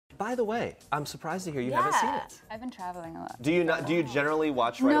by the way, I'm surprised to hear you haven't seen it. I've been traveling a lot. Do you not? Do you generally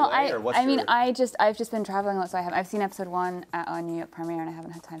watch right away, or what's I've just been traveling a lot, so I've seen episode 1 at our New York premiere, and I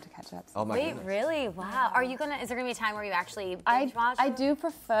haven't had time to catch up. Oh my goodness. Really? Wow. Are you gonna? Is there gonna be a time where you actually binge watch? I do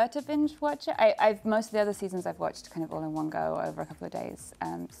prefer to binge watch it. Most of the other seasons I've watched kind of all in one go over a couple of days.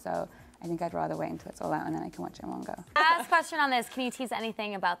 So I think I'd rather wait until it's all out and then I can watch it in one go. Last question on this: can you tease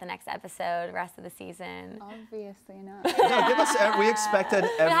anything about the next episode, rest of the season? Obviously not. No, give us. We expected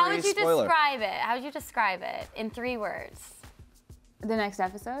every But how would you spoiler. describe it? How would you describe it in 3 words? The next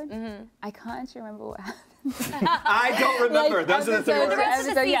episode? I can't actually remember what happened. I don't remember. Like, those are the 3 words. The rest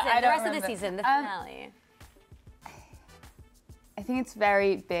of the season. Yeah, the rest of the season. The finale. I think it's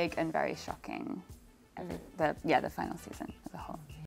very big and very shocking. The final season as a whole.